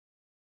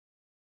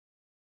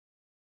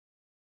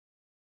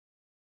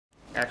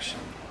Action.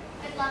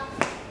 Good luck.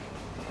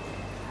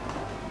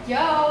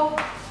 Yo.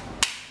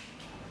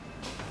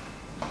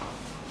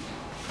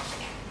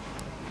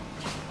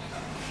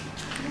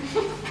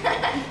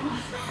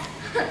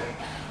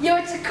 Yo,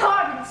 it's a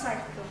carbon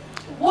cycle.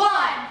 1,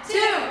 2,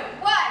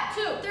 1,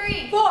 2,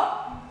 3, 4.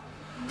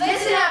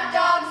 Listen up,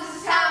 dogs.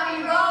 This is how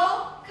we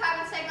roll.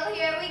 Carbon cycle,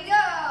 here we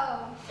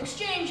go.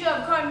 Exchange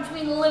of carbon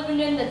between the living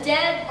and the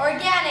dead.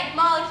 Organic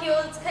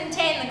molecules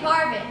contain the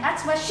carbon.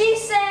 That's what she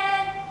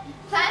said.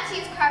 Plants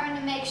use carbon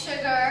to make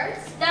sugars.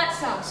 That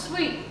sounds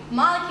sweet.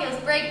 Molecules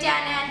break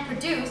down and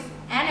produce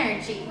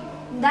energy.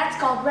 That's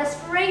called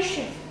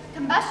respiration.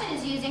 Combustion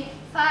is using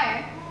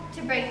fire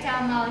to break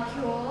down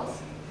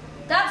molecules.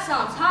 That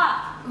sounds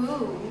hot.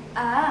 Ooh.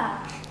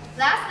 Ah.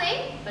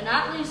 Lastly, But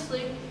not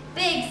leastly,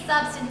 big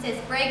substances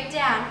break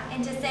down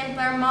into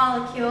simpler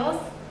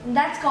molecules.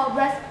 that's called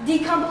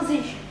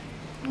decomposition.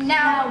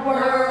 Now,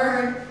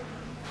 word.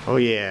 Oh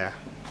yeah.